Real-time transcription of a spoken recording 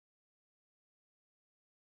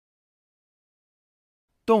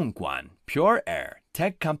Dongguan Pure Air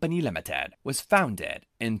Tech Company Limited was founded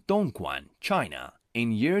in Dongguan, China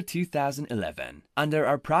in year 2011. Under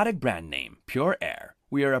our product brand name Pure Air,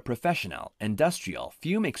 we are a professional industrial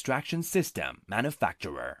fume extraction system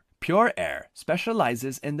manufacturer. Pure Air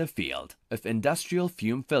specializes in the field of industrial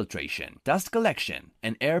fume filtration, dust collection,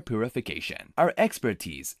 and air purification. Our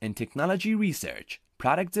expertise in technology research,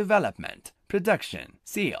 product development, production,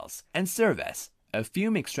 sales, and service of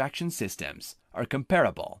fume extraction systems are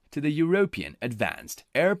comparable to the European advanced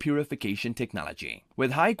air purification technology.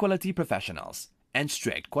 With high-quality professionals and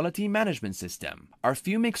strict quality management system, our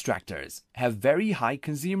fume extractors have very high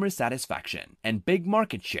consumer satisfaction and big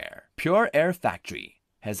market share. Pure Air Factory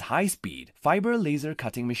has high-speed fiber laser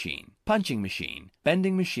cutting machine, punching machine,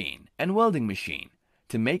 bending machine, and welding machine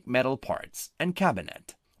to make metal parts and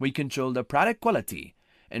cabinet. We control the product quality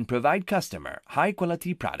and provide customer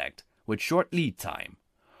high-quality product with short lead time.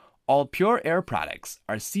 All Pure Air products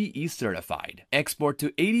are CE certified. Export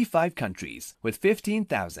to 85 countries with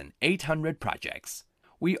 15,800 projects.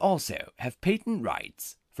 We also have patent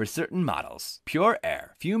rights for certain models. Pure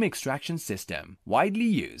Air fume extraction system widely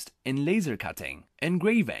used in laser cutting,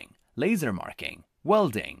 engraving, laser marking,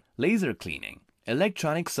 welding, laser cleaning,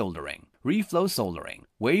 electronic soldering, reflow soldering,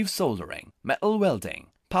 wave soldering, metal welding,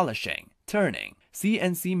 polishing, turning,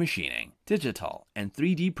 CNC machining, digital and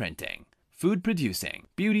 3D printing, food producing,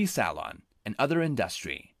 beauty salon, and other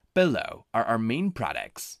industry. Below are our main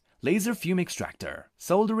products: laser fume extractor,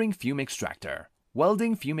 soldering fume extractor,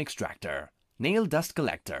 welding fume extractor, nail dust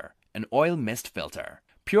collector, and oil mist filter.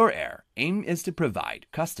 Pure Air aim is to provide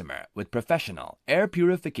customer with professional air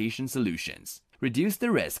purification solutions, reduce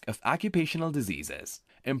the risk of occupational diseases,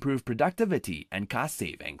 improve productivity and cost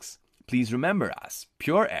savings. Please remember us,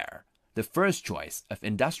 Pure Air, the first choice of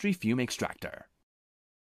industry fume extractor.